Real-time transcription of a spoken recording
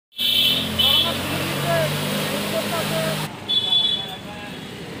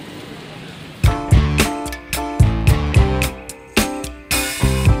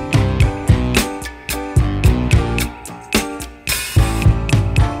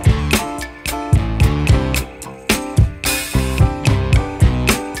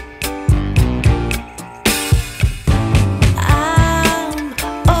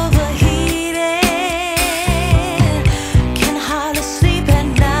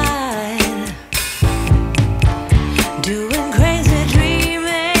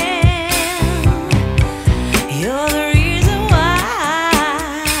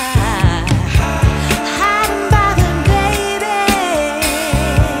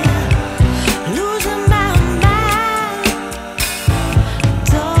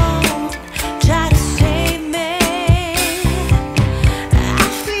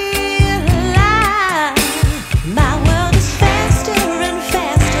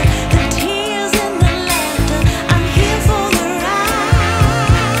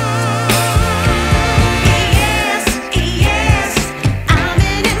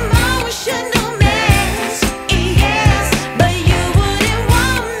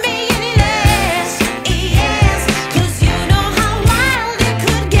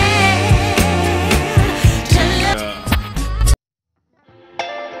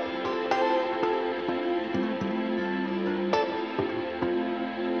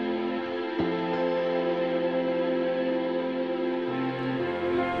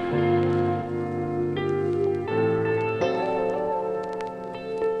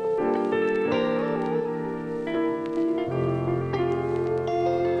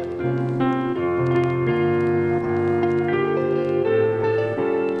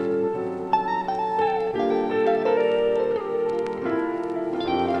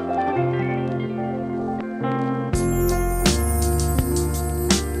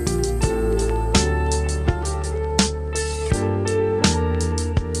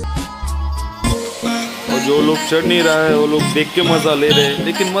जो लोग चढ़ नहीं रहा है वो लोग देख के मजा ले रहे हैं,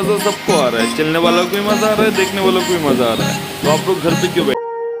 लेकिन मजा सबको आ रहा है। चलने वालों को भी मजा आ रहा है, देखने वालों को भी मजा आ रहा है। तो आप लोग घर पे क्यों बैठे?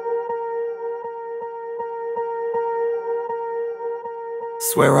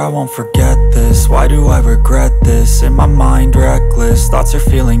 Swear I won't forget this, why do I regret this? In my mind reckless, thoughts are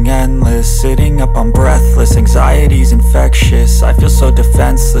feeling endless. Sitting up I'm breathless, anxiety's infectious. I feel so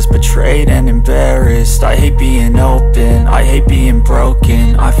defenseless, betrayed and embarrassed. I hate being open, I hate being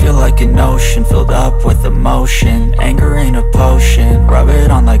broken. I feel like an ocean filled up with emotion. Anger ain't a potion, rub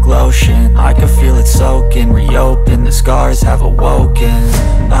it on like lotion. I can feel it soaking, reopen, the scars have awoken.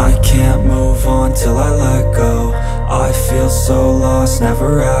 I can't move on till I let go. I feel so lost,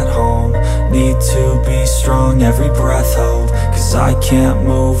 never at home. Need to be strong, every breath hold. Cause I can't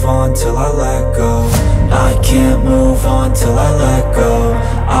move on till I let go. I can't move on till I let go.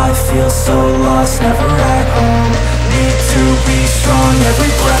 I feel so lost, never at home. Need to be strong,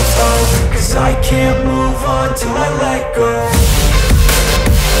 every breath hold. Cause I can't move on till I let go.